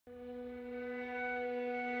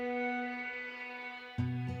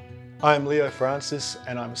I'm Leo Francis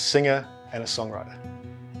and I'm a singer and a songwriter.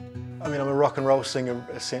 I'm a rock and roll singer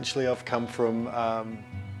essentially. I've come from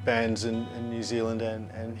bands in New Zealand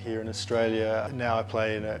and here in Australia. Now I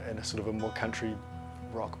play in a sort of a more country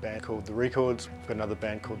rock band called the Rechords. I've got another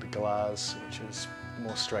band called the Galahs, which is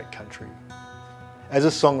more straight country. As a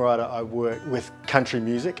songwriter, I work with country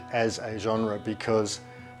music as a genre because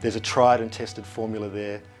there's a tried and tested formula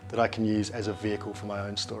there that I can use as a vehicle for my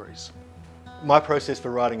own stories. My process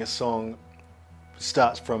for writing a song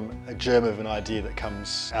starts from a germ of an idea that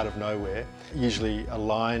comes out of nowhere, usually a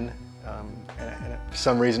line, and for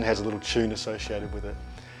some reason has a little tune associated with it.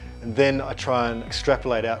 And then I try and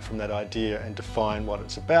extrapolate out from that idea and define what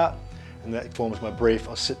it's about, and that forms my brief.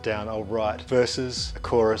 I'll sit down, I'll write verses, a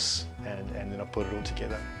chorus, and then I'll put it all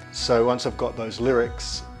together. So once I've got those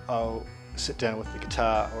lyrics, I'll sit down with the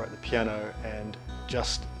guitar or at the piano and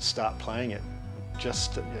just start playing it.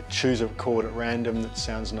 Just choose a chord at random that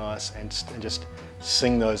sounds nice and just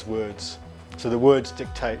sing those words. So the words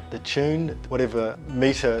dictate the tune. Whatever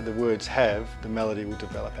meter the words have, the melody will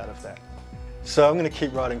develop out of that. So I'm going to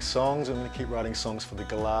keep writing songs. I'm going to keep writing songs for the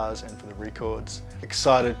Galahs and for the Rechords.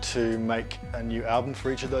 Excited to make a new album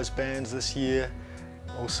for each of those bands this year.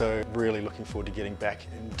 Also really looking forward to getting back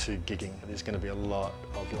into gigging. There's going to be a lot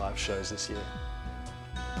of live shows this year.